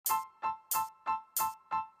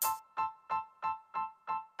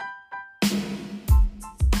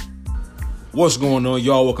What's going on,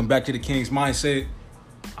 y'all? Welcome back to the King's Mindset.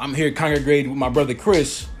 I'm here congregated with my brother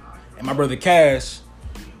Chris and my brother Cass.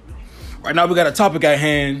 Right now, we got a topic at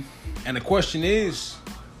hand, and the question is,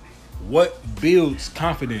 what builds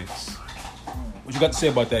confidence? What you got to say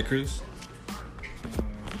about that, Chris?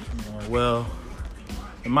 Well,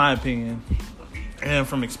 in my opinion, and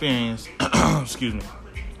from experience, excuse me,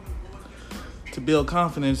 to build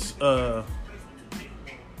confidence,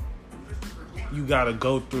 you gotta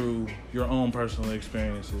go through your own personal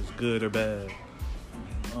experiences, good or bad.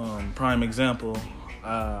 Prime example,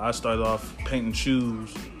 I started off painting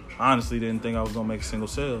shoes. I honestly didn't think I was gonna make a single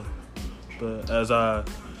sale, but as I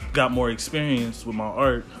got more experience with my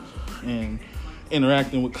art and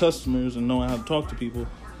interacting with customers and knowing how to talk to people,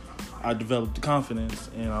 I developed the confidence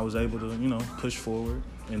and I was able to, push forward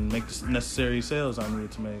and make the necessary sales I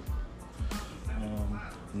needed to make.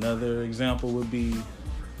 Another example would be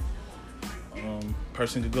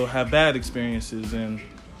person could go have bad experiences, and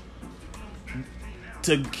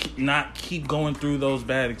to not keep going through those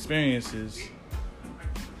bad experiences,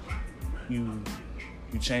 you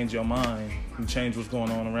change your mind, you change what's going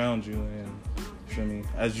on around you, and you feel me?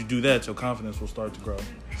 As you do that, your confidence will start to grow.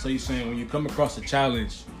 So you're saying when you come across a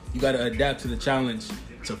challenge, you got to adapt to the challenge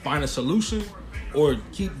to find a solution, or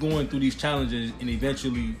keep going through these challenges and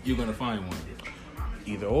eventually you're going to find one?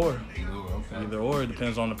 Either or. Okay. Either or. It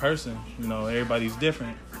depends on the person. Everybody's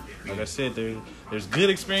different. Like I said, there's good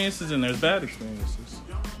experiences and there's bad experiences.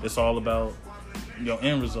 It's all about your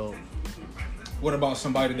end result. What about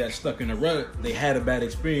somebody that's stuck in a rut? They had a bad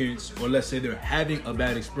experience, or let's say they're having a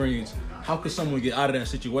bad experience. How could someone get out of that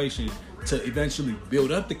situation to eventually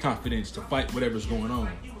build up the confidence to fight whatever's going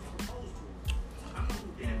on?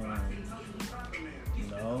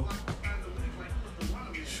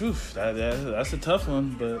 That's a tough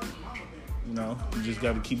one, but you just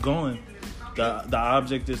got to keep going. The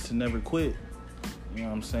object is to never quit. You know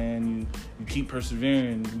what I'm saying? You keep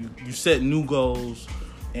persevering. You set new goals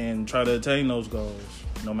and try to attain those goals,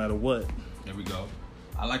 no matter what. There we go.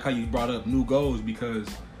 I like how you brought up new goals, because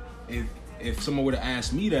if someone were to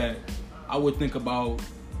ask me that, I would think about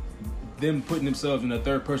them putting themselves in a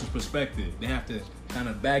third person's perspective. They have to kind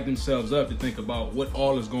of bag themselves up to think about what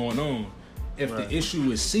all is going on. If right. The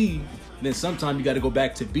issue is C, then sometimes you got to go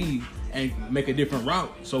back to B and make a different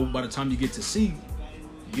route. So by the time you get to C,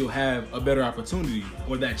 you'll have a better opportunity,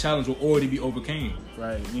 or that challenge will already be overcame.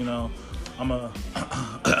 Right. I'm a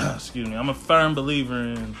I'm a firm believer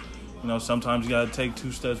in, sometimes you got to take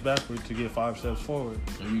 2 steps backward to get 5 steps forward.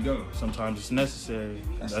 There you go. Sometimes it's necessary.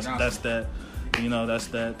 That's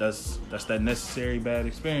that necessary bad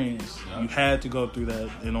experience. Yeah. You had to go through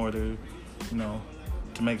that in order,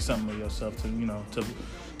 to make something of yourself,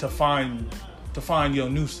 to find your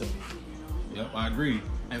new self. Yep, I agree.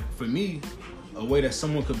 And for me, a way that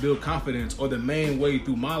someone could build confidence, or the main way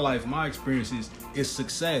through my life, my experiences, is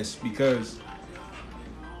success. Because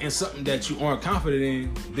in something that you aren't confident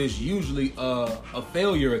in, there's usually a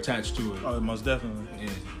failure attached to it. Oh, most definitely.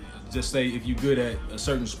 Yeah. Just say if you're good at a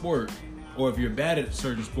certain sport, or if you're bad at a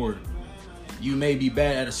certain sport, you may be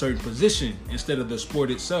bad at a certain position instead of the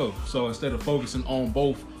sport itself. So instead of focusing on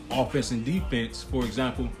both offense and defense, for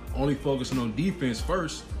example, only focusing on defense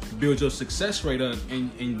first, build your success rate up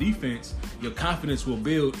in defense, your confidence will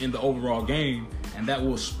build in the overall game, and that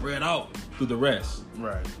will spread out through the rest.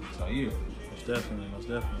 Right. So yeah. Most definitely.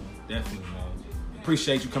 Definitely, man.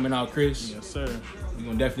 Appreciate you coming out, Chris. Yes, sir. We're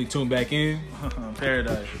going to definitely tune back in.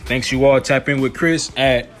 Paradise. Thanks you all. Tap in with Chris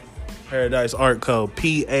at Paradise Art Co.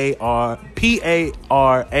 Paradii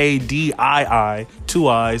 2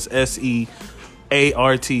 I's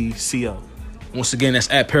SEARTCO. Once again, that's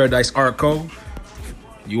at Paradise Art Co.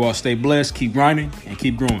 You all stay blessed, keep grinding, and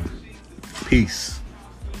keep growing. Peace.